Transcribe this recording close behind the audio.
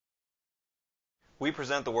We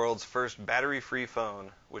present the world's first battery-free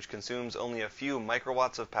phone, which consumes only a few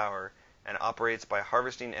microwatts of power and operates by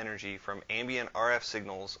harvesting energy from ambient RF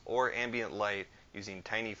signals or ambient light using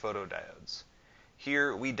tiny photodiodes.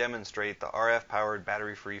 Here, we demonstrate the RF-powered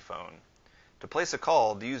battery-free phone. To place a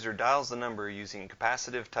call, the user dials the number using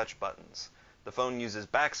capacitive touch buttons. The phone uses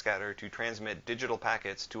backscatter to transmit digital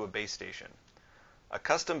packets to a base station. A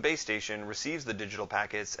custom base station receives the digital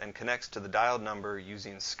packets and connects to the dialed number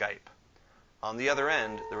using Skype. On the other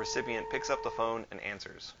end, the recipient picks up the phone and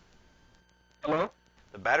answers. Hello?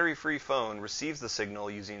 The battery-free phone receives the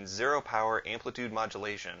signal using zero-power amplitude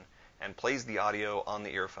modulation and plays the audio on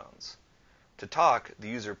the earphones. To talk, the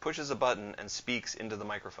user pushes a button and speaks into the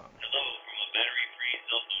microphone. Hello from a battery-free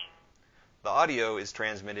cell phone. The audio is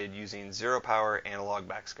transmitted using zero-power analog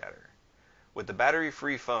backscatter. With the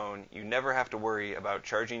battery-free phone, you never have to worry about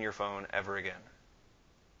charging your phone ever again.